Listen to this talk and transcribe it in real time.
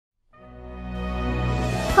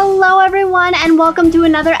Hello everyone and welcome to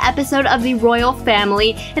another episode of the Royal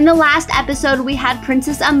Family. In the last episode we had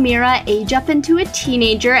Princess Amira age up into a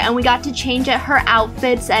teenager and we got to change her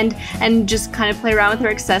outfits and just kind of play around with her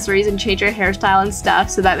accessories and change her hairstyle and stuff,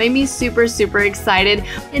 so that made me super excited.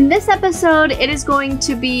 In this episode it is going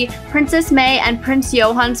to be Princess May and Prince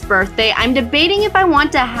Johan's birthday. I'm debating if I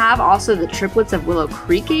want to have also the triplets of Willow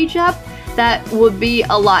Creek age up. That would be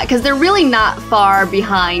a lot because they're really not far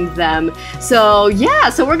behind them. So yeah,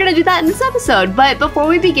 so we're gonna do that in this episode. But before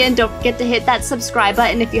we begin, don't forget to hit that subscribe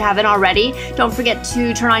button if you haven't already. Don't forget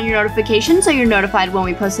to turn on your notifications so you're notified when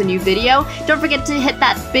we post a new video. Don't forget to hit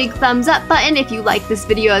that big thumbs up button if you like this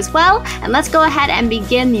video as well. And let's go ahead and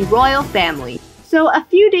begin the Royal Family. So a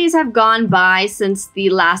few days have gone by since the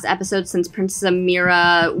last episode, since Princess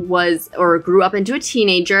Amira grew up into a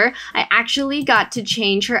teenager. I actually got to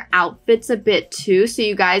change her outfits a bit too, so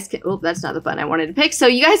you guys can, oh, that's not the button I wanted to pick. So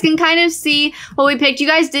you guys can kind of see what we picked. You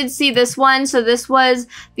guys did see this one. So this was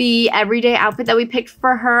the everyday outfit that we picked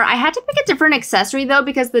for her. I had to pick a different accessory though,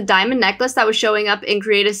 because the diamond necklace that was showing up in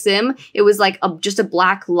Create a Sim, it was like just a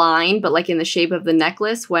black line, but like in the shape of the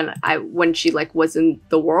necklace when she like was in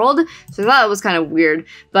the world. So I thought it was kind of weird,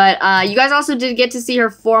 but you guys also did get to see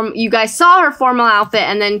her you guys saw her formal outfit,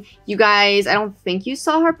 and then you guys, I don't think you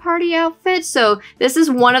saw her party outfit, so this is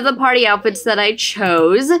one of the party outfits that I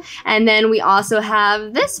chose. And then we also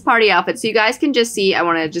have this party outfit, so you guys can just see. I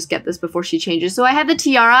want to just get this before she changes. So I have the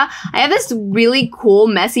tiara, I have this really cool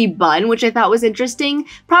messy bun, which I thought was interesting.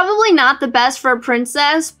 Probably not the best for a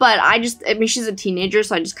princess, but I mean, she's a teenager,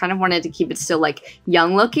 so I just kind of wanted to keep it still like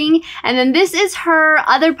young looking. And then this is her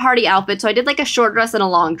other party outfit, so I did like a short dress and a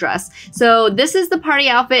long dress. So this is the party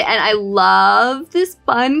outfit, and I love this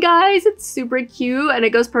bun, guys. It's super cute and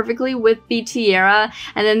it goes perfectly with the tiara.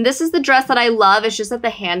 And then this is the dress that I love. It's just that the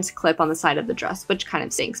hands clip on the side of the dress, which kind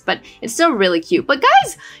of stinks, but it's still really cute. But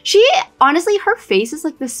guys, honestly, her face is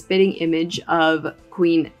like the spitting image of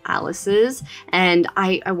Queen Alice's, and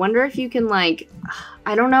I wonder if you can, like,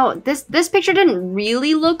 I don't know, this picture didn't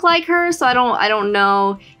really look like her, so I don't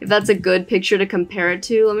know if that's a good picture to compare it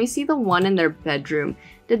to. Let me see the one in their bedroom.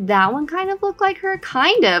 Did that one kind of look like her?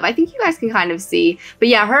 Kind of. I think you guys can kind of see. But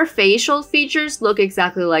yeah, her facial features look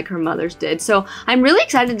exactly like her mother's did. So I'm really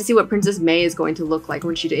excited to see what Princess May is going to look like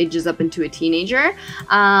when she ages up into a teenager.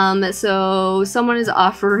 So someone is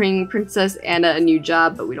offering Princess Anna a new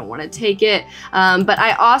job, but we don't want to take it. But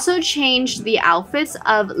I also changed the outfits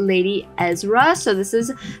of Lady Ezra. So this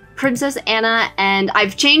is Princess Anna, and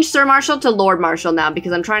I've changed Sir Marshal to Lord Marshal now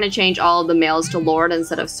because I'm trying to change all of the males to Lord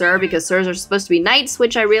instead of Sir, because Sirs are supposed to be knights,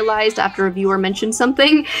 which I realized after a viewer mentioned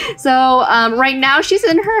something. So right now she's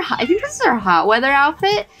in her, I think this is her hot weather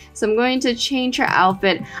outfit, so I'm going to change her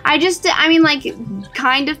outfit. I mean, like,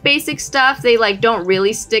 kind of basic stuff. They like don't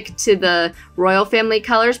really stick to the royal family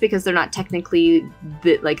colors because they're not technically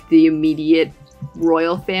the immediate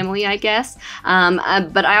royal family, I guess.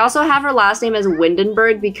 But I also have her last name as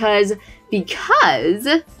Windenburg because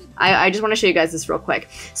I just want to show you guys this real quick.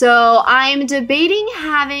 So I'm debating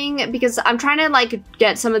because I'm trying to like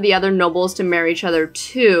get some of the other nobles to marry each other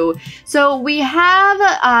too. So we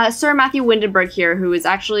have Sir Matthew Windenburg here, who is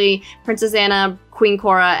actually Princess Anna, Queen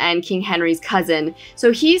Cora, and King Henry's cousin.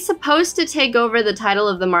 So he's supposed to take over the title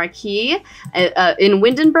of the Marquis in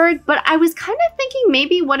Windenburg, but I was kind of thinking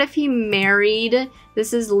maybe what if he married,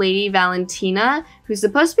 this is Lady Valentina, who's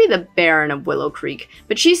supposed to be the Baron of Willow Creek,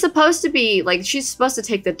 but she's supposed to be, like, she's supposed to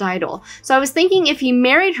take the title. So I was thinking if he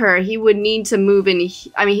married her, he would need to move in,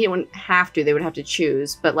 I mean, he wouldn't have to, they would have to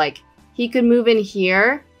choose, but like, he could move in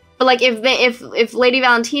here. But like if Lady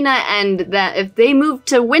Valentina if they moved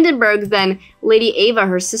to Windenburg, then Lady Ava,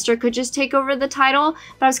 her sister, could just take over the title.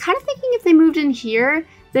 But I was kind of thinking if they moved in here,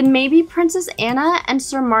 then maybe Princess Anna and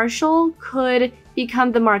Sir Marshal could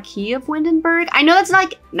become the Marquis of Windenburg. I know that's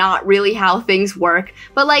like not really how things work,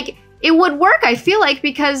 but like it would work, I feel like,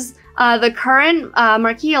 because the current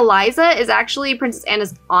Marquis Eliza is actually Princess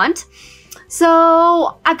Anna's aunt.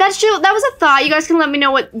 So that was a thought. You guys can let me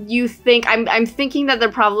know what you think. I'm thinking that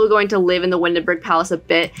they're probably going to live in the Windenburg Palace a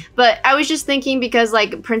bit, but I was just thinking because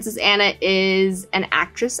like Princess Anna is an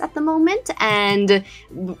actress at the moment, and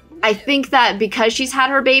I think that because she's had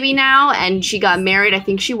her baby now and she got married, I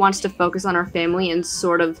think she wants to focus on her family and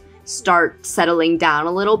sort of start settling down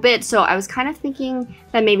a little bit. So I was kind of thinking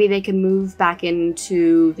that maybe they could move back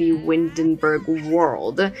into the Windenburg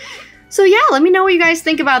world. So yeah, let me know what you guys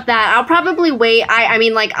think about that. I'll probably wait. I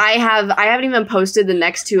mean, like, I haven't even posted the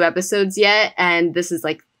next 2 episodes yet, and this is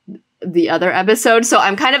like the other episode, so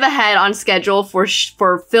I'm kind of ahead on schedule for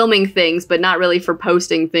filming things, but not really for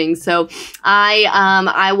posting things. So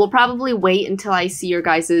I will probably wait until I see your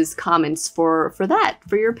guys' comments for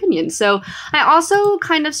your opinion. So I also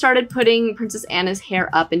kind of started putting Princess Anna's hair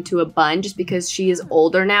up into a bun just because she is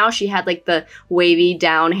older now. She had like the wavy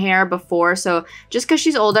down hair before, so just because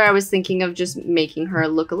she's older, I was thinking of just making her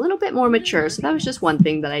look a little bit more mature. So that was just one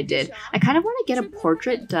thing that I did. I kind of want to get a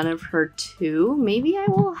portrait done of her too. Maybe I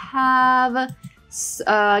will have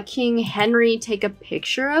King Henry take a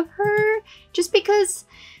picture of her just because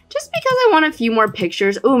I want a few more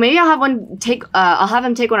pictures. Oh, maybe I'll have I'll have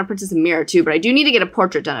him take one of Princess Amira too, but I do need to get a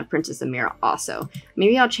portrait done of Princess Amira also.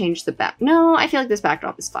 Maybe I'll change the back. No, I feel like this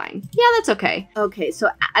backdrop is fine. Yeah, that's okay. Okay, so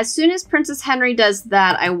as soon as Princess Henry does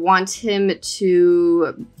that, I want him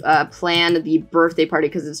to plan the birthday party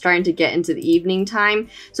because it's starting to get into the evening time.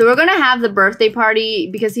 So we're gonna have the birthday party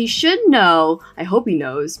because he should know, I hope he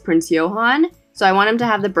knows, Prince Johan. So I want him to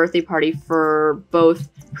have the birthday party for both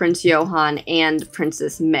Prince Johan and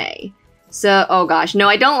Princess May. So, oh gosh, no,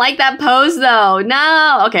 I don't like that pose though.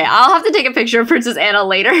 No, okay, I'll have to take a picture of Princess Anna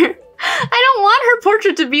later. I don't want her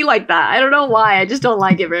portrait to be like that. I don't know why, I just don't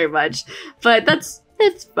like it very much. But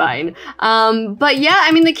it's fine. But yeah,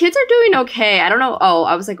 I mean, the kids are doing okay. I don't know. Oh,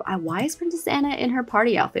 I was like, why is Princess Anna in her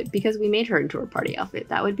party outfit? Because we made her into her party outfit.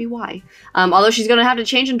 That would be why. Although she's gonna have to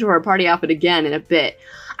change into her party outfit again in a bit.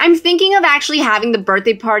 I'm thinking of actually having the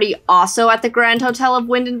birthday party also at the Grand Hotel of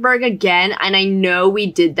Windenburg again, and I know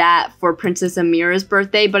we did that for Princess Amira's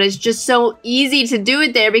birthday, but it's just so easy to do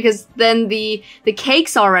it there because then the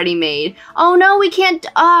cake's already made. Oh no, we can't.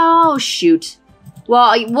 Oh shoot.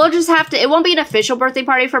 Well, we'll just have to, it won't be an official birthday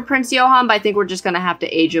party for Prince Johan, but I think we're just gonna have to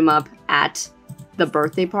age him up at the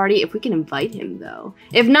birthday party. If we can invite him though.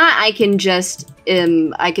 If not, I can just,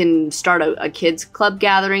 I can start a kids club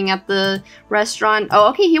gathering at the restaurant. Oh,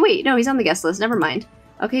 okay, wait, no, he's on the guest list, never mind.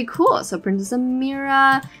 Okay, cool, so Princess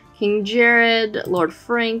Amira, King Jared, Lord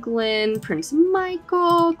Franklin, Prince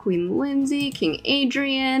Michael, Queen Lindsay, King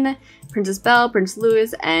Adrian, Princess Belle, Prince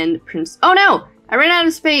Louis, and Prince, oh no, I ran out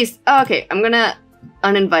of space. Oh, okay, I'm gonna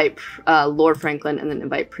uninvite Lord Franklin and then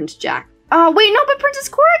invite Prince Jack. Oh, wait, no, but Princess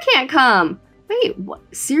Cora can't come. Wait, what?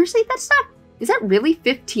 Seriously? That's not, is that really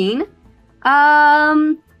 15?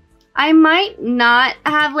 I might not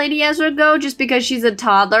have Lady Ezra go just because she's a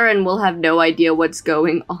toddler and we'll have no idea what's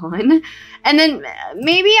going on. And then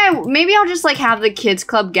maybe I'll just like have the kids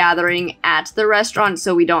club gathering at the restaurant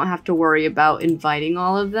so we don't have to worry about inviting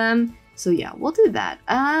all of them. So yeah, we'll do that.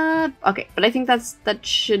 Okay, but I think that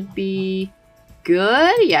should be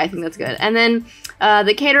good. Yeah, I think that's good. And then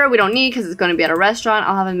the caterer we don't need because it's going to be at a restaurant.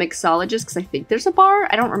 I'll have a mixologist because I think there's a bar.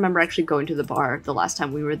 I don't remember actually going to the bar the last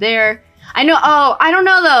time we were there. I know. Oh, I don't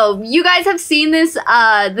know though. You guys have seen this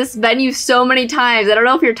this venue so many times. I don't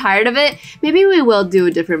know if you're tired of it. Maybe we will do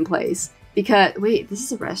a different place because wait, this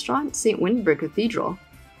is a restaurant? St. Windenburg Cathedral.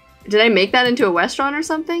 Did I make that into a restaurant or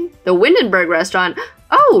something? The Windenburg restaurant.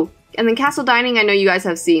 Oh, and then Castle Dining. I know you guys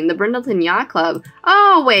have seen the Brindleton Yacht Club.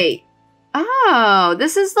 Oh wait. Oh,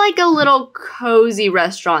 this is like a little cozy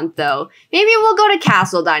restaurant though. Maybe we'll go to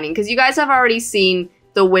Castle Dining because you guys have already seen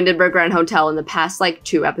the Windenburg Grand Hotel in the past like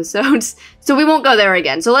 2 episodes. So we won't go there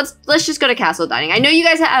again. So let's just go to Castle Dining. I know you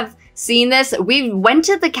guys have seen this. We went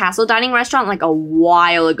to the Castle Dining restaurant like a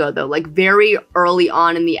while ago though, like very early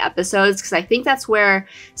on in the episodes because I think that's where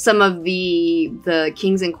some of the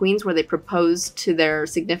kings and queens where they proposed to their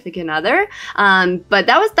significant other. But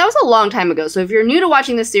that was a long time ago. So if you're new to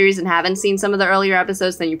watching this series and haven't seen some of the earlier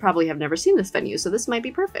episodes, then you probably have never seen this venue. So this might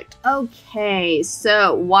be perfect. Okay,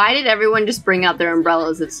 so why did everyone just bring out their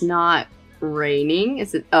umbrellas? It's not raining.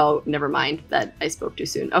 Is it? Oh, never mind. That I spoke too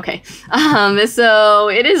soon. Okay. So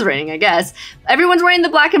it is raining, I guess. Everyone's wearing the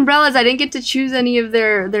black umbrellas. I didn't get to choose any of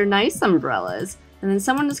their nice umbrellas. And then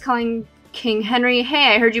someone is calling King Henry,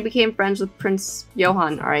 hey, I heard you became friends with Prince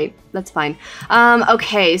Johan. All right, that's fine.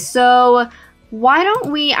 Okay, so why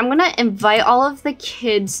don't we, I'm gonna invite all of the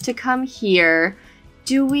kids to come here.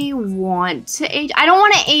 Do we want to age? I don't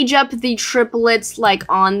want to age up the triplets like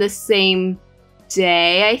on the same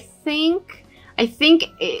day, I think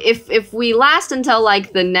if we last until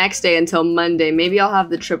like the next day, until Monday, maybe I'll have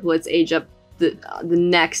the triplets age up the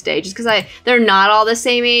next day just because they're not all the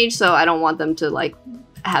same age, so I don't want them to like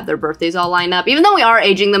have their birthdays all line up, even though we are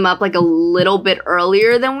aging them up like a little bit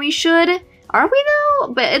earlier than we should. Are we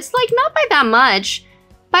though? But it's like not by that much.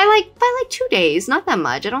 By like 2 days, not that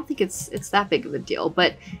much. I don't think it's that big of a deal,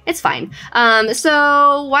 but it's fine.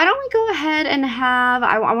 So why don't we go ahead and have,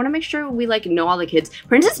 I want to make sure we like know all the kids.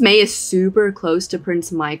 Princess May is super close to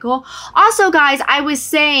Prince Michael. Also guys, I was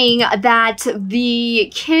saying that the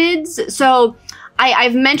kids, so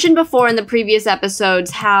I've mentioned before in the previous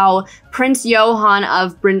episodes how Prince Johan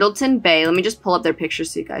of Brindleton Bay, let me just pull up their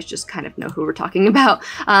pictures so you guys just kind of know who we're talking about.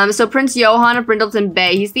 So Prince Johan of Brindleton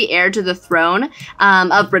Bay, he's the heir to the throne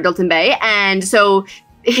of Brindleton Bay. And so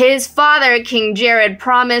his father, King Jared,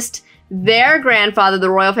 promised their grandfather, the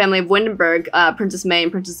royal family of Windenburg, Princess May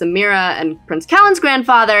and Princess Amira, and Prince Callan's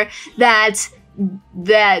grandfather, that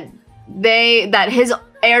his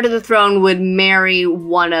heir to the throne would marry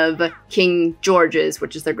one of King George's,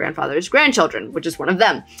 which is their grandfather's grandchildren, which is one of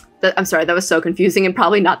them. I'm sorry, that was so confusing and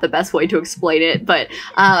probably not the best way to explain it, but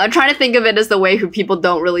I'm trying to think of it as the way who people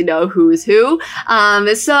don't really know who is who.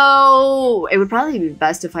 So it would probably be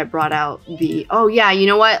best if I brought out the, oh yeah, you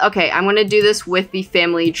know what? Okay, I'm gonna do this with the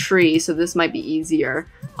family tree, so this might be easier.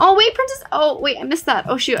 Oh wait, I missed that.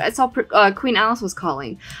 Oh shoot, I saw Queen Alice was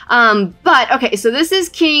calling. But okay, so this is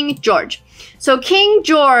King George. So King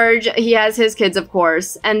George, he has his kids, of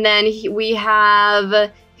course, and then we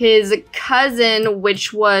have his cousin,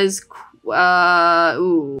 which was,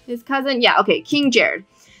 his cousin, yeah, okay, King Jared.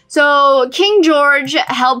 So King George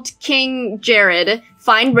helped King Jared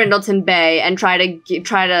find Brindleton Bay and try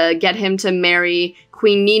to get him to marry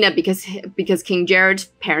Queen Nina because King Jared's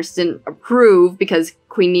parents didn't approve because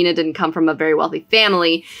Queen Nina didn't come from a very wealthy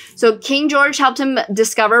family. So King George helped him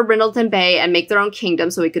discover Brindleton Bay and make their own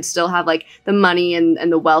kingdom so he could still have like the money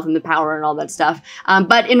and the wealth and the power and all that stuff.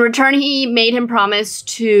 But in return, he made him promise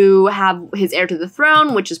to have his heir to the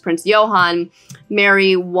throne, which is Prince Johan,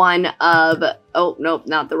 marry one of, oh, nope,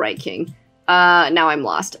 not the right king. Now I'm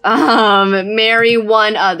lost. Marry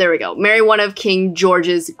one of King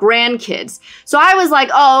George's grandkids. So I was like,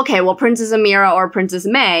 oh, okay, well, Princess Amira or Princess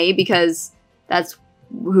May, because that's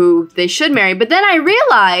who they should marry. But then I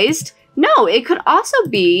realized, no, it could also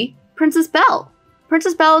be Princess Belle.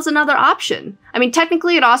 Princess Belle is another option. I mean,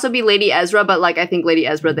 technically it'd also be Lady Ezra, but like, I think Lady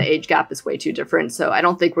Ezra, the age gap is way too different. So I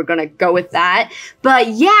don't think we're gonna go with that. But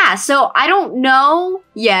yeah, so I don't know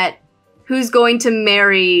yet who's going to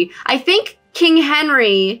marry. I think King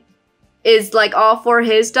Henry is like all for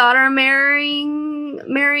his daughter marrying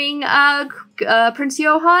Prince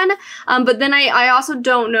Johan. But then I also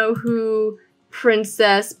don't know who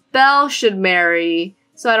Princess Belle should marry.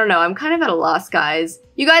 So I don't know. I'm kind of at a loss, guys.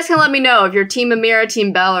 You guys can let me know if you're Team Amira,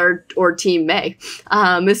 Team Belle, or Team May.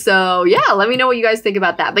 So yeah, let me know what you guys think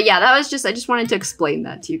about that. But yeah, that was just, I just wanted to explain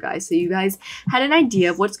that to you guys so you guys had an idea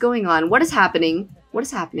of what's going on. What is happening? What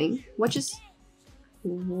is happening?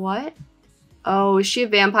 What? Oh, is she a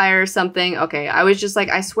vampire or something? Okay, I was just like,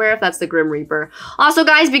 I swear if that's the Grim Reaper. Also,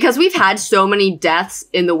 guys, because we've had so many deaths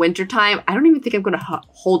in the wintertime, I don't even think I'm gonna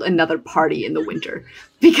hold another party in the winter.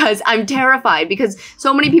 Because I'm terrified, because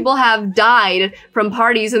so many people have died from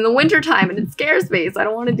parties in the wintertime, and it scares me, so I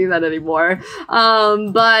don't want to do that anymore.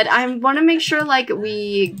 But I want to make sure, like,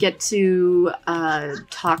 we get to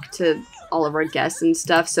talk to all of our guests and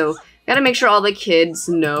stuff, so gotta make sure all the kids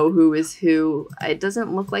know who is who. It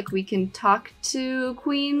doesn't look like we can talk to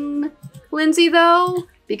Queen Lindsay, though,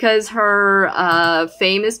 because her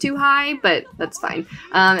fame is too high, but that's fine.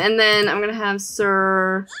 And then I'm gonna have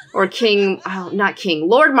Sir, or King, oh, not King,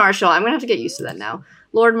 Lord Marshal. I'm gonna have to get used to that now.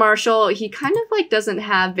 Lord Marshal, he kind of like doesn't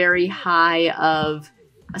have very high of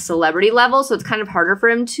a celebrity level, so it's kind of harder for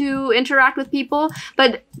him to interact with people.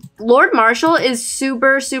 But Lord Marshal is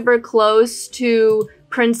super, super close to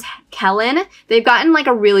Prince Kellen. They've gotten like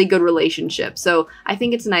a really good relationship. So I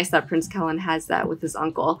think it's nice that Prince Kellen has that with his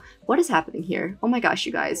uncle. What is happening here? Oh my gosh,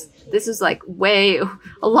 you guys. This is like a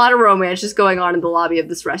lot of romance just going on in the lobby of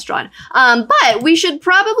this restaurant. But we should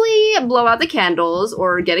probably blow out the candles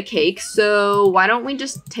or get a cake. So why don't we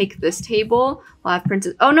just take this table? We'll have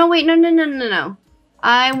Princess, oh no, wait, no.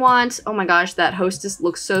 I want, oh my gosh, that hostess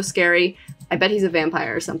looks so scary. I bet he's a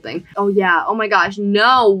vampire or something. Oh yeah, oh my gosh,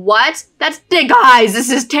 no, what? Guys, this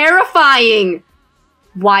is terrifying!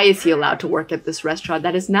 Why is he allowed to work at this restaurant?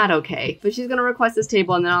 That is not okay. But she's gonna request this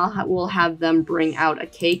table, and then we'll have them bring out a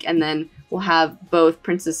cake, and then we'll have both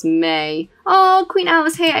Princess May. Oh, Queen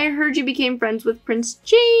Alice, hey, I heard you became friends with Prince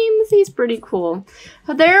James. He's pretty cool.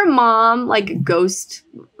 Their mom, like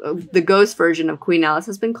the ghost version of Queen Alice,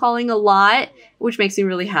 has been calling a lot, which makes me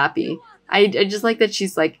really happy. I just like that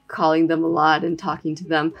she's like calling them a lot and talking to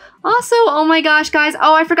them. Also, oh my gosh, guys.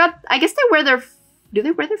 Oh, I forgot. I guess they wear their, do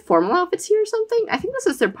they wear their formal outfits here or something? I think this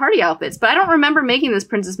is their party outfits, but I don't remember making this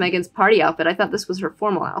Princess Megan's party outfit. I thought this was her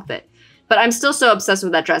formal outfit. But I'm still so obsessed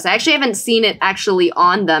with that dress. I actually haven't seen it actually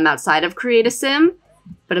on them outside of Create a Sim,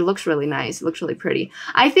 but it looks really nice. It looks really pretty.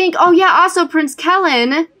 I think, oh yeah, also Prince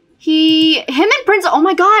Kellen, him and Prince, oh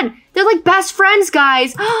my god, they're like best friends,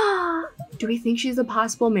 guys. Do we think she's a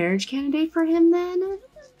possible marriage candidate for him then?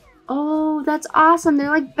 Oh, that's awesome. They're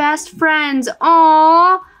like best friends.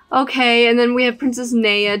 Aww. Okay, and then we have Princess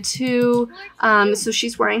Naya too. So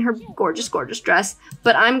she's wearing her gorgeous, gorgeous dress.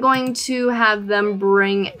 But I'm going to have them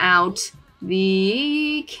bring out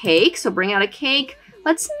the cake. So bring out a cake.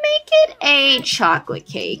 Let's make it a chocolate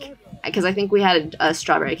cake, because I think we had a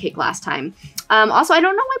strawberry cake last time. Also, I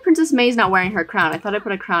don't know why Princess May is not wearing her crown. I thought I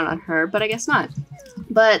put a crown on her, but I guess not.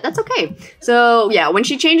 But that's okay. So yeah, when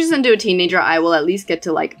she changes into a teenager, I will at least get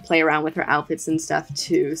to like play around with her outfits and stuff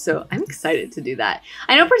too. So I'm excited to do that.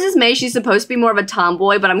 I know Princess May, she's supposed to be more of a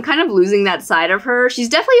tomboy, but I'm kind of losing that side of her. She's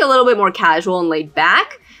definitely a little bit more casual and laid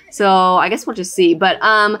back. So I guess we'll just see. But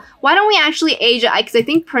why don't we actually age it? Because I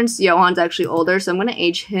think Prince Johan's actually older, so I'm going to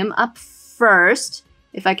age him up first.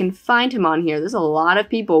 If I can find him on here. There's a lot of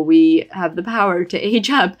people we have the power to age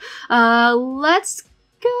up. Let's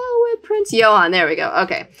go with Prince Johan. There we go.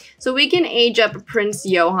 Okay. So we can age up Prince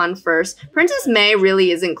Johan first. Princess May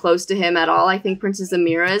really isn't close to him at all. I think Princess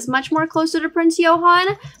Amira is much more closer to Prince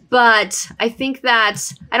Johan. But I think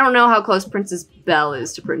that, I don't know how close Princess Belle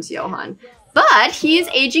is to Prince Johan. But he is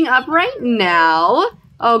aging up right now.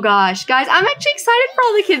 Oh gosh, guys, I'm actually excited for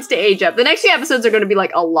all the kids to age up. The next few episodes are going to be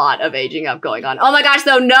like a lot of aging up going on. Oh my gosh,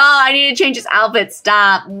 though, no, I need to change his outfit.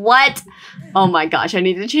 Stop. What? Oh my gosh, I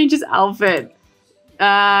need to change his outfit.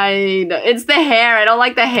 It's the hair. I don't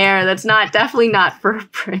like the hair. That's definitely not for a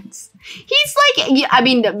prince. He's like, I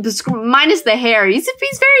mean, minus the hair. He's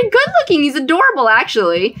very good looking. He's adorable,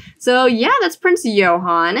 actually. So yeah, that's Prince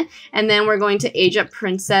Johan. And then we're going to age up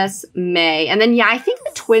Princess May. And then yeah, I think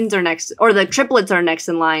the twins are next, or the triplets are next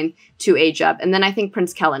in line to age up. And then I think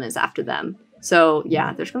Prince Kellen is after them. So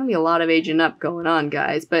yeah, there's going to be a lot of aging up going on,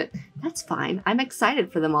 guys, but that's fine. I'm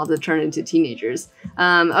excited for them all to turn into teenagers.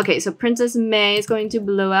 Okay, so Princess May is going to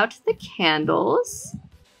blow out the candles,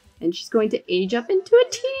 and she's going to age up into a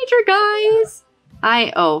teenager, guys.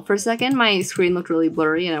 Oh, for a second, my screen looked really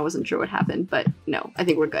blurry and I wasn't sure what happened, but no, I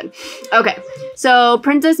think we're good. Okay, so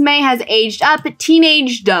Princess May has aged up,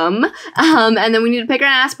 teenagedom, and then we need to pick an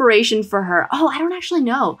aspiration for her. Oh, I don't actually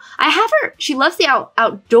know. I have her, she loves the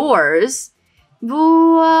outdoors.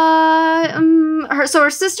 So her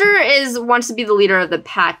sister wants to be the leader of the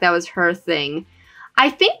pack. That was her thing. I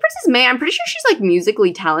think Princess May, I'm pretty sure she's like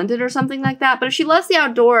musically talented or something like that. But if she loves the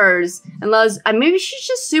outdoors and loves, maybe she's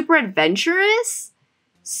just super adventurous.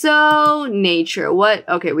 So nature, what?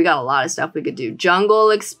 Okay, we got a lot of stuff we could do. Jungle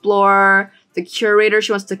explorer, the curator,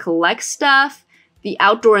 she wants to collect stuff. The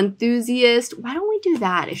outdoor enthusiast, why don't we do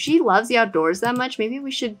that? If she loves the outdoors that much, maybe we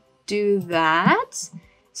should do that.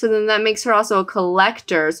 So then that makes her also a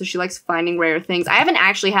collector, so she likes finding rare things. I haven't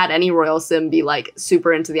actually had any royal sim be like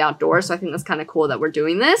super into the outdoors, so I think that's kind of cool that we're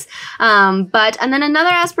doing this. And then another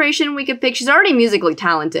aspiration we could pick, she's already musically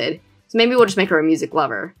talented, so maybe we'll just make her a music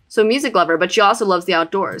lover. So music lover, but she also loves the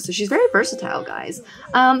outdoors, so she's very versatile, guys.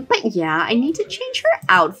 But yeah, I need to change her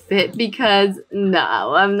outfit because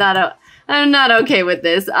no, I'm not okay with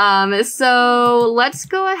this. So let's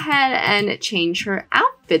go ahead and change her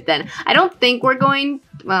outfit then. I don't think we're going,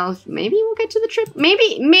 well, maybe we'll get to the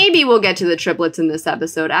maybe we'll get to the triplets in this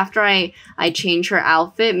episode. After I change her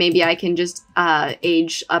outfit, maybe I can just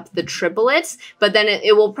age up the triplets, but then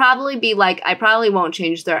it will probably be like, I probably won't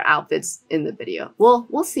change their outfits in the video.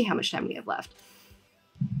 We'll see how much time we have left.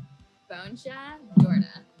 Bone Shad, Jordan.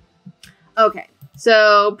 Okay.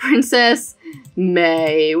 So Princess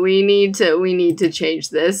May, we need to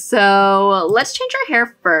change this. So let's change her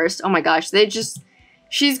hair first. Oh my gosh,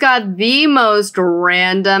 she's got the most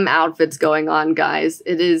random outfits going on, guys.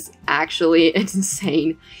 It is actually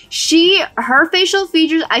insane. Her facial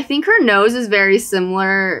features, I think her nose is very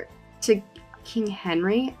similar to King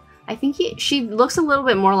Henry. I think she looks a little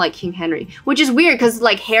bit more like King Henry, which is weird because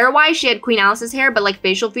like hair-wise, she had Queen Alice's hair, but like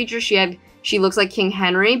facial features, she looks like King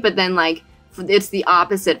Henry, but then like it's the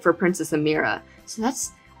opposite for Princess Amira. So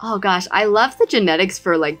that's, oh gosh, I love the genetics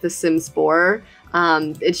for like the Sims 4.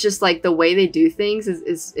 It's just like the way they do things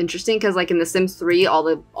is interesting because like in the Sims 3, all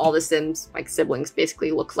the Sims like siblings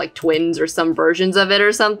basically look like twins or some versions of it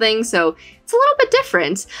or something. So it's a little bit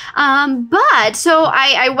different. But so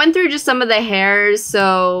I went through just some of the hairs.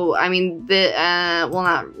 So I mean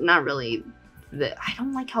well, not really. I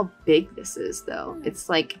don't like how big this is though. It's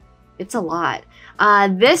like, it's a lot.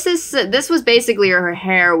 This was basically her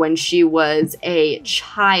hair when she was a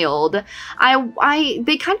child. They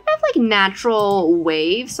kind of have like natural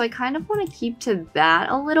waves, so I kind of want to keep to that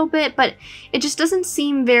a little bit, but it just doesn't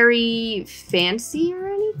seem very fancy or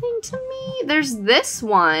anything to me. There's this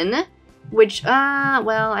one, which,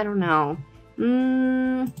 well, I don't know.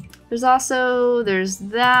 There's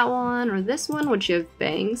that one or this one, which you have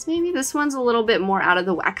bangs maybe. This one's a little bit more out of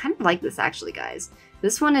the way. I kind of like this actually, guys.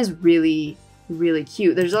 This one is really, really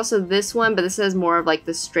cute. There's also this one, but this has more of like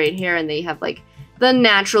the straight hair and they have like the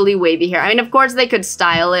naturally wavy hair. I mean, of course they could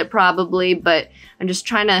style it probably, but I'm just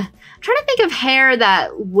trying to think of hair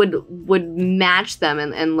that would match them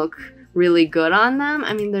and look really good on them.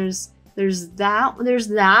 I mean, there's that one. There's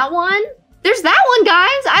that one,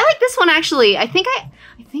 guys. I like this one actually. I think I'm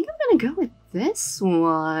gonna go with this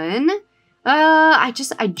one. I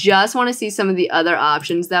just want to see some of the other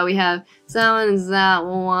options that we have. So that one is that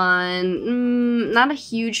one. Not a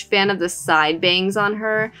huge fan of the side bangs on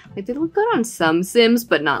her. Like, they look good on some Sims,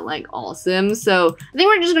 but not like all Sims. So I think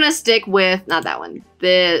we're just gonna stick with, not that one.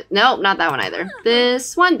 Nope, not that one either.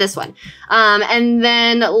 This one. And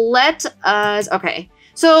then let us, okay.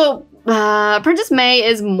 So Princess May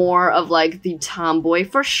is more of like the tomboy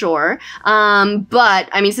for sure. But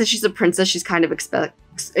I mean, since she's a princess, she's kind of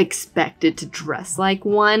expected to dress like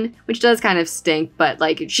one, which does kind of stink, but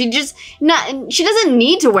like she doesn't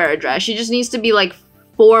need to wear a dress. She just needs to be like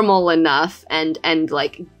formal enough and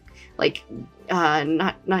like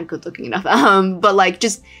not good looking enough, but like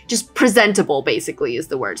just presentable basically is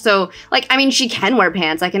the word. So like, I mean, she can wear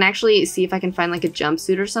pants. I can actually see if I can find like a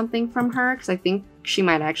jumpsuit or something from her, because I think she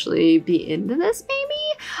might actually be into this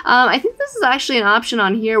maybe. I think this is actually an option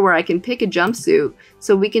on here where I can pick a jumpsuit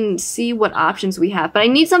so we can see what options we have. But I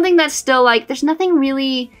need something that's still like, there's nothing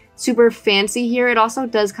really super fancy here. It also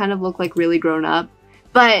does kind of look like really grown up,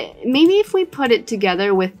 but maybe if we put it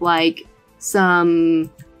together with like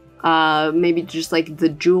some maybe just like the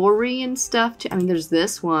jewelry and stuff too. I mean, there's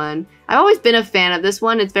this one. I've always been a fan of this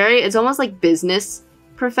one. It's almost like business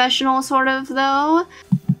professional sort of though.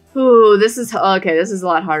 Ooh, this is a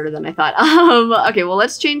lot harder than I thought. Okay, well,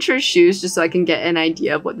 let's change her shoes just so I can get an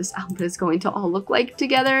idea of what this outfit is going to all look like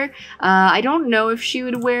together. I don't know if she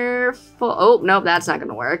would wear oh, nope, that's not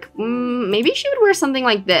gonna work. Maybe she would wear something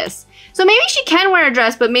like this. So maybe she can wear a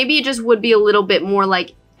dress, but maybe it just would be a little bit more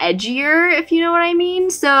like edgier, if you know what I mean.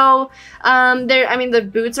 So, I mean, the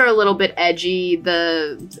boots are a little bit edgy.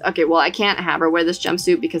 Okay, well, I can't have her wear this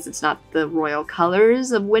jumpsuit because it's not the royal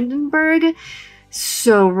colors of Windenburg.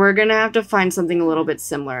 So we're gonna have to find something a little bit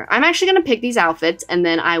similar. I'm actually gonna pick these outfits and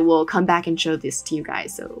then I will come back and show this to you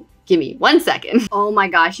guys. So give me 1 second. Oh my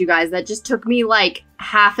gosh, you guys, that just took me like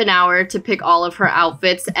half an hour to pick all of her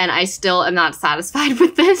outfits and I still am not satisfied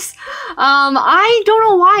with this. I don't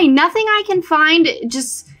know why. Nothing I can find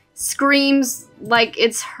just screams like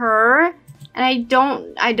it's her. And I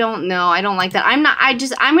don't know. I don't like that. I'm gonna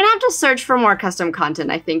have to search for more custom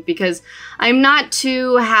content, I think, because I'm not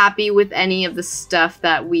too happy with any of the stuff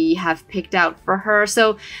that we have picked out for her.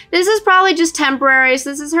 So this is probably just temporary. So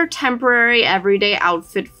this is her temporary everyday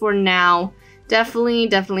outfit for now. Definitely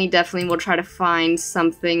we'll try to find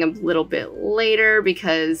something a little bit later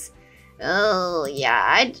because, oh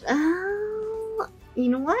yeah, you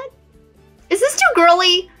know what? Is this too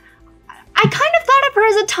girly? I kind of thought of her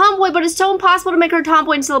as a tomboy, but it's so impossible to make her a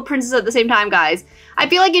tomboy and still a princess at the same time, guys. I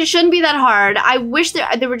feel like it shouldn't be that hard. I wish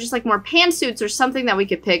there were just like more pantsuits or something that we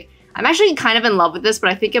could pick. I'm actually kind of in love with this, but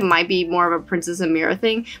I think it might be more of a Princess Amira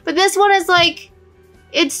thing. But this one is like,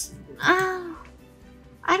 it's, I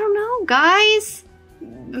don't know, guys.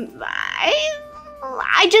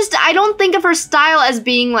 I don't think of her style as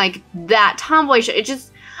being like that tomboyish. It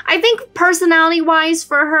just, I think personality-wise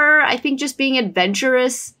for her, I think just being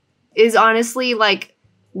adventurous is honestly like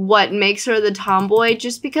what makes her the tomboy,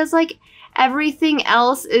 just because like everything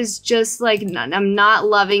else is just like, I'm not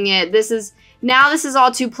loving it. This is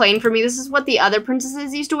all too plain for me. This is what the other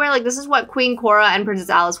princesses used to wear. Like, this is what Queen Cora and Princess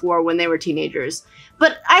Alice wore when they were teenagers.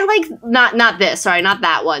 But I like, not this, sorry, not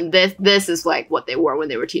that one. This is like what they wore when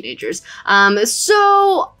they were teenagers.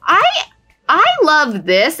 So I love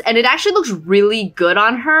this, and it actually looks really good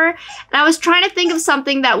on her. And I was trying to think of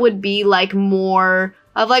something that would be like more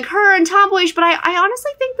of like her and tomboyish, but I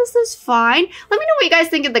honestly think this is fine. Let me know what you guys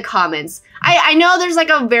think in the comments. I know there's like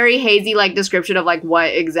a very hazy like description of like what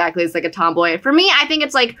exactly is like a tomboy. For me, I think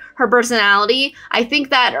it's like her personality. I think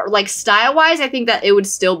that like style-wise, I think that it would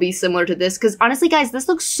still be similar to this, because honestly guys, this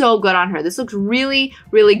looks so good on her. This looks really,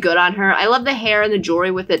 really good on her. I love the hair and the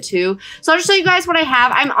jewelry with it too. So I'll just show you guys what I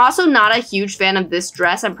have. I'm also not a huge fan of this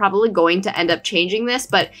dress. I'm probably going to end up changing this,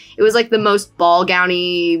 but it was like the most ball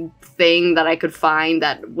gowny thing that I could find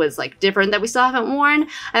that was like different that we still haven't worn. I'm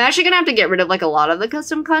actually gonna have to get rid of like a lot of the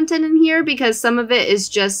custom content in here because some of it is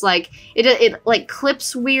just like it like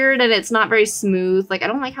clips weird and it's not very smooth. Like I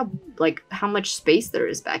don't like how much space there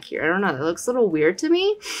is back here. I don't know, it looks a little weird to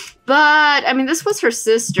me. But I mean, this was her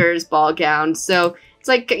sister's ball gown, so it's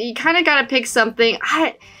like you kind of gotta pick something.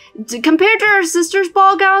 Compared to her sister's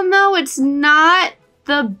ball gown, though, it's not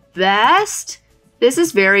the best. This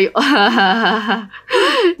is very, no,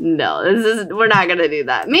 we're not gonna do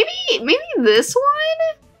that. Maybe this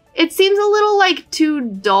one? It seems a little like too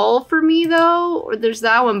dull for me though. Or there's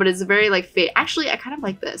that one, but it's very like fade. Actually, I kind of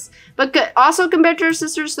like this. But also compared to her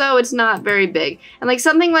sisters though, it's not very big. And like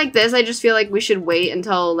something like this, I just feel like we should wait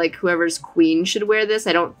until like whoever's queen should wear this.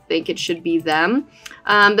 I don't think it should be them.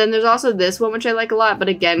 Then there's also this one, which I like a lot. But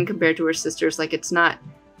again, compared to her sisters, like it's not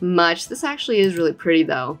much. This actually is really pretty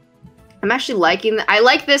though. I'm actually liking, I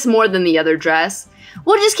like this more than the other dress.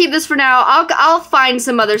 We'll just keep this for now. I'll find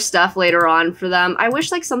some other stuff later on for them. I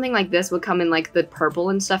wish like something like this would come in like the purple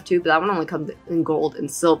and stuff too, but that one only comes in gold and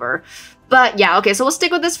silver. But yeah, okay, so we'll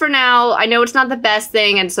stick with this for now. I know it's not the best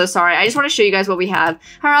thing, and so sorry. I just want to show you guys what we have.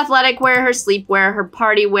 Her athletic wear, her sleep wear, her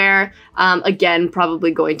party wear. Again,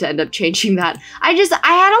 probably going to end up changing that. I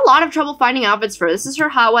had a lot of trouble finding outfits for her. This is her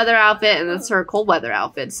hot weather outfit, and that's her cold weather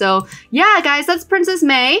outfit. So yeah, guys, that's Princess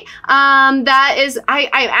May. I'm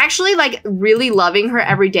actually like really loving her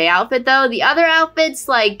everyday outfit though. The other outfits,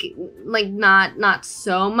 like not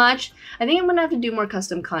so much. I think I'm gonna have to do more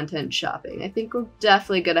custom content shopping. I think we're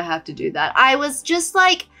definitely gonna have to do that. I was just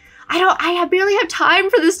like, I barely have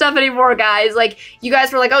time for this stuff anymore, guys. Like, you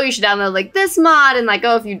guys were like, oh, you should download like this mod, and like,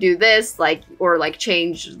 oh, if you do this, like, or like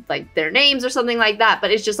change like their names or something like that.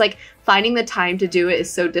 But it's just like finding the time to do it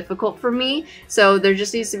is so difficult for me. So there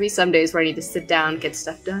just needs to be some days where I need to sit down, get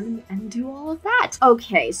stuff done, and do all of that.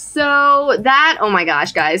 Okay, so that, oh my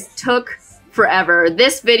gosh, guys, took forever.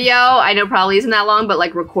 This video, I know probably isn't that long, but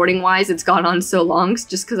like recording wise, it's gone on so long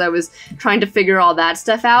just because I was trying to figure all that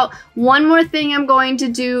stuff out. One more thing I'm going to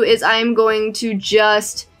do is I'm going to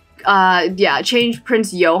just change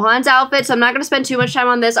Prince Johan's outfit. So I'm not going to spend too much time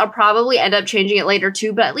on this. I'll probably end up changing it later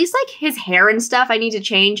too, but at least like his hair and stuff I need to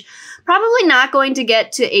change. Probably not going to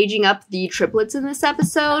get to aging up the triplets in this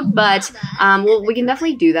episode, but we can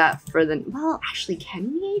definitely do that for the, well, actually,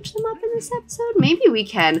 can we age them up in this episode? Maybe we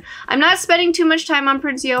can. I'm not spending too much time on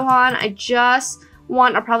Prince Johan.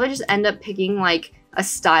 I'll probably just end up picking like a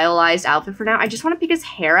stylized outfit for now. I just want to pick his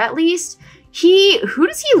hair at least. Who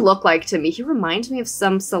does he look like to me? He reminds me of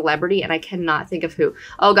some celebrity and I cannot think of who.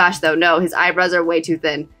 Oh gosh, though, no, his eyebrows are way too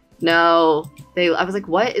thin. No, I was like,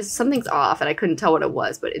 what? Something's off, and I couldn't tell what it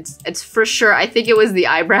was, but it's for sure. I think it was the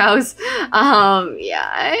eyebrows. Yeah,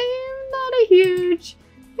 I'm not a huge.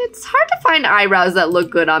 It's hard to find eyebrows that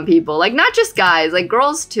look good on people, like not just guys, like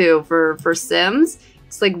girls too. For Sims,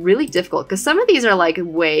 it's like really difficult because some of these are like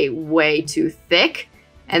way too thick,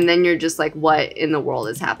 and then you're just like, what in the world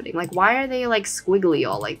is happening? Like, why are they like squiggly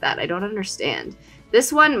all like that? I don't understand.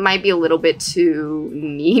 This one might be a little bit too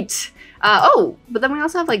neat. Oh, but then we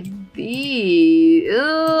also have like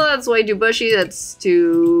that's way too bushy. That's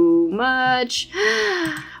too much.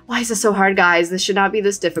 Why is this so hard, guys? This should not be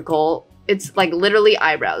this difficult. It's like literally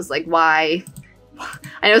eyebrows. Like why?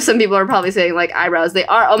 I know some people are probably saying like eyebrows. They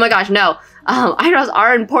are. Oh my gosh, no. Eyebrows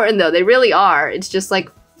are important though. They really are. It's just like,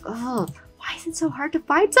 oh, why is it so hard to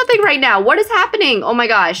find something right now? What is happening? Oh my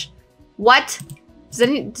gosh. What? Does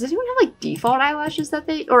anyone have like default eyelashes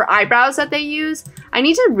or eyebrows that they use? I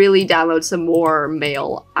need to really download some more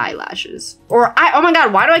male eyelashes. Oh my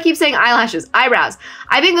god, why do I keep saying eyelashes? Eyebrows.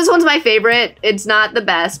 I think this one's my favorite. It's not the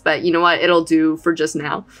best, but you know what? It'll do for just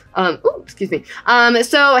now. Ooh, excuse me.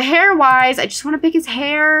 So hair-wise, I just want to pick his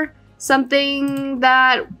hair. Something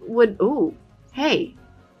that would, ooh, hey,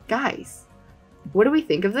 guys, what do we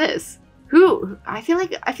think of this? I feel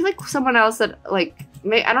like someone else that like,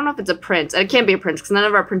 I don't know if it's a prince. It can't be a prince because none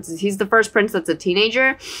of our princes, he's the first prince that's a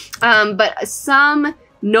teenager. But some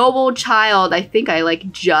noble child, I think I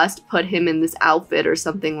like just put him in this outfit or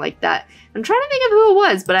something like that. I'm trying to think of who it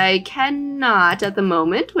was, but I cannot at the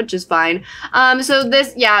moment, which is fine. So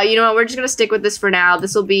this, yeah, you know what? We're just going to stick with this for now.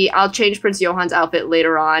 This will be, I'll change Prince Johan's outfit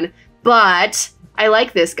later on. But I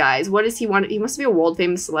like this, guys. What does he want? He must be a world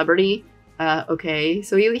famous celebrity. Okay,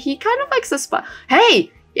 so he kind of likes the spot.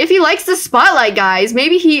 Hey, if he likes the spotlight, guys,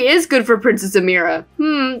 maybe he is good for Princess Amira.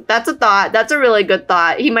 That's a thought. That's a really good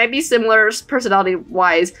thought. He might be similar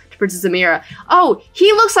personality-wise to Princess Amira. Oh,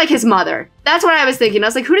 he looks like his mother. That's what I was thinking. I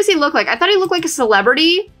was like, who does he look like? I thought he looked like a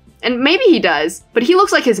celebrity, and maybe he does, but he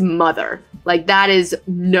looks like his mother. Like, that is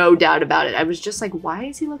no doubt about it. I was just like, why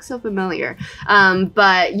does he look so familiar?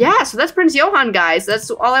 But yeah, so that's Prince Johan, guys. That's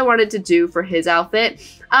all I wanted to do for his outfit.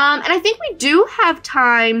 And I think we do have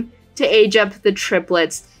time to age up the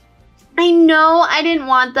triplets. I know I didn't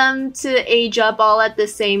want them to age up all at the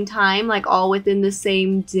same time, like all within the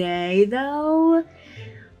same day, though.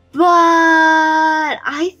 But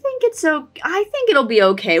I think I think it'll be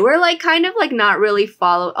okay. We're like kind of like not really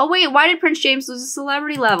follow. Oh wait, why did Prince James lose a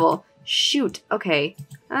celebrity level? Shoot. Okay.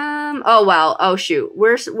 Oh wow. Oh shoot.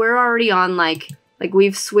 We're already on like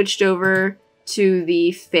we've switched over to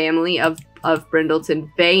the family of Brindleton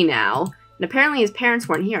Bay now. And apparently his parents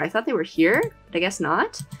weren't here. I thought they were here, but I guess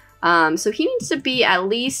not. So he needs to be at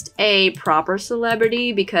least a proper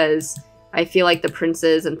celebrity because I feel like the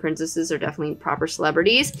princes and princesses are definitely proper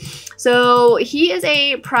celebrities. So he is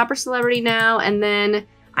a proper celebrity now. And then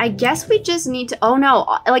I guess we just need to, oh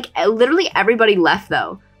no, like literally everybody left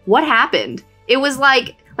though. What happened? It was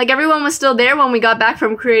like everyone was still there when we got back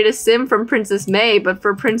from Create a Sim from Princess May, but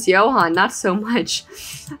for Prince Johan, not so much.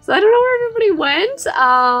 So I don't know where everybody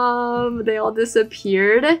went. They all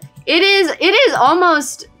disappeared. It is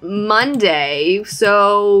almost Monday,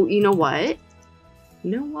 so you know what?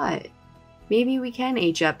 Maybe we can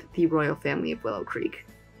age up the royal family of Willow Creek.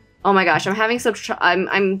 Oh my gosh, I'm having such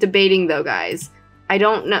I'm debating though, guys. I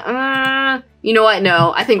don't know. You know what?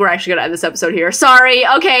 No, I think we're actually gonna end this episode here. Sorry.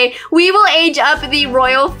 Okay, we will age up the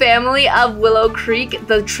royal family of Willow Creek,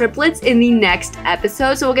 the triplets, in the next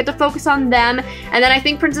episode. So we'll get to focus on them. And then I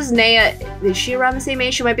think Princess Naya, is she around the same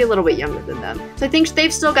age? She might be a little bit younger than them. So I think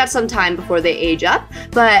they've still got some time before they age up.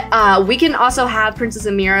 But we can also have Princess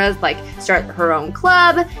Amira like start her own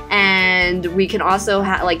club, and we can also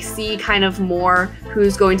like see kind of more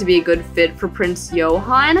who's going to be a good fit for Prince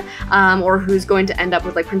Johan, or who's going to end up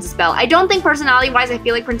with like Princess Belle. I don't think personality-wise, I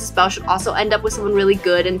feel like Princess Belle should also end up with someone really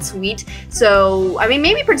good and sweet. So, I mean,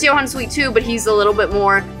 maybe Prince Johan's sweet too, but he's a little bit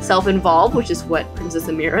more self-involved, which is what Princess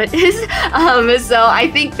Amira is. So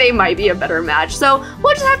I think they might be a better match. So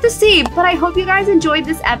we'll just have to see. But I hope you guys enjoyed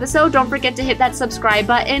this episode. Don't forget to hit that subscribe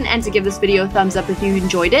button and to give this video a thumbs up if you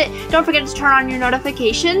enjoyed it. Don't forget to turn on your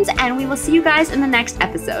notifications, and we will see you guys in the next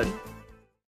episode.